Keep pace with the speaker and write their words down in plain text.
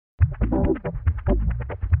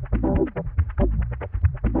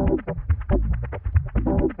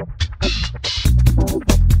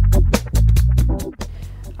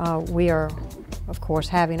We are, of course,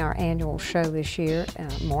 having our annual show this year,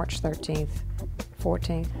 March 13th,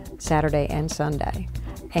 14th, Saturday and Sunday.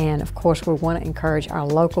 And of course, we want to encourage our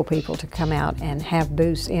local people to come out and have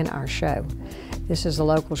booths in our show. This is a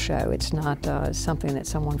local show. It's not something that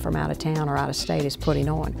someone from out of town or out of state is putting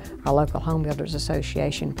on. Our local Home Builders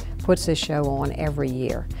Association puts this show on every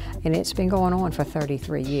year. And it's been going on for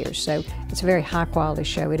 33 years. So it's a very high quality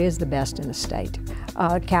show. It is the best in the state.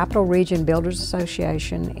 Capital Region Builders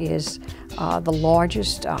Association is the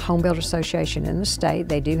largest home builder association in the state.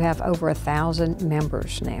 They do have over 1,000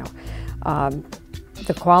 members now.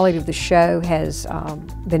 The quality of the show has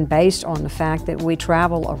been based on the fact that we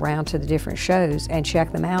travel around to the different shows and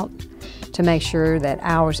check them out to make sure that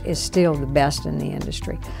ours is still the best in the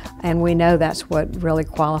industry. And we know that's what really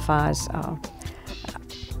qualifies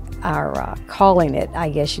our calling it, I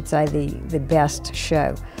guess you'd say, the best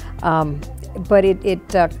show. But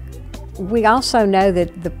we also know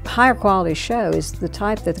that the higher quality show is the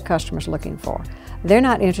type that the customer's looking for. They're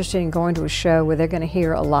not interested in going to a show where they're going to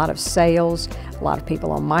hear a lot of sales, a lot of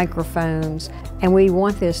people on microphones, and we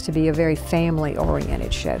want this to be a very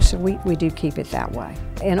family-oriented show, so we do keep it that way.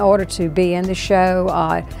 In order to be in the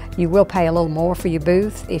show, you will pay a little more for your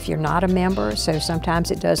booth if you're not a member, so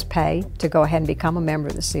sometimes it does pay to go ahead and become a member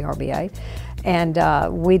of the CRBA, and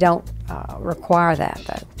we don't require that,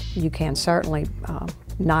 though. You can certainly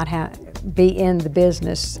be in the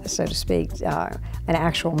business, so to speak, an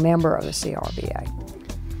actual member of the CRBA.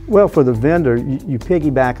 Well, for the vendor, you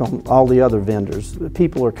piggyback on all the other vendors.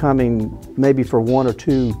 People are coming maybe for one or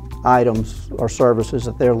two items or services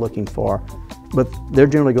that they're looking for, but they're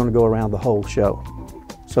generally going to go around the whole show.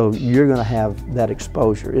 So you're going to have that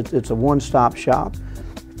exposure. It's a one-stop shop.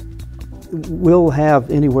 We'll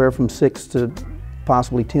have anywhere from 6,000 to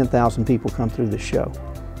possibly 10,000 people come through the show.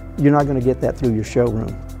 You're not going to get that through your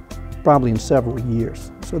showroom, probably in several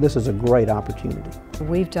years. So this is a great opportunity.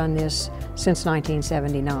 We've done this since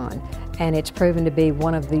 1979, and it's proven to be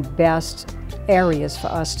one of the best areas for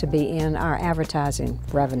us to be in our advertising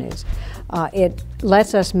revenues. It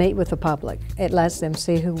lets us meet with the public. It lets them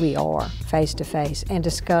see who we are face to face and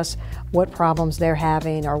discuss what problems they're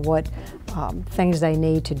having or what things they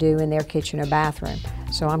need to do in their kitchen or bathroom.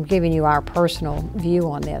 So I'm giving you our personal view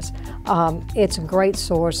on this. It's a great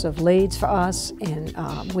source of leads for us, and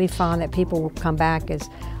we find that people will come back as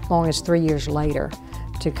long as 3 years later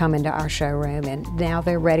to come into our showroom, and now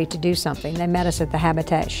they're ready to do something. They met us at the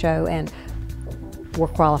Habitat show and were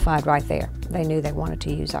qualified right there. They knew they wanted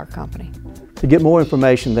to use our company. To get more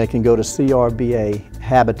information, they can go to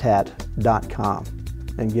crbahabitat.com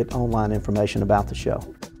and get online information about the show.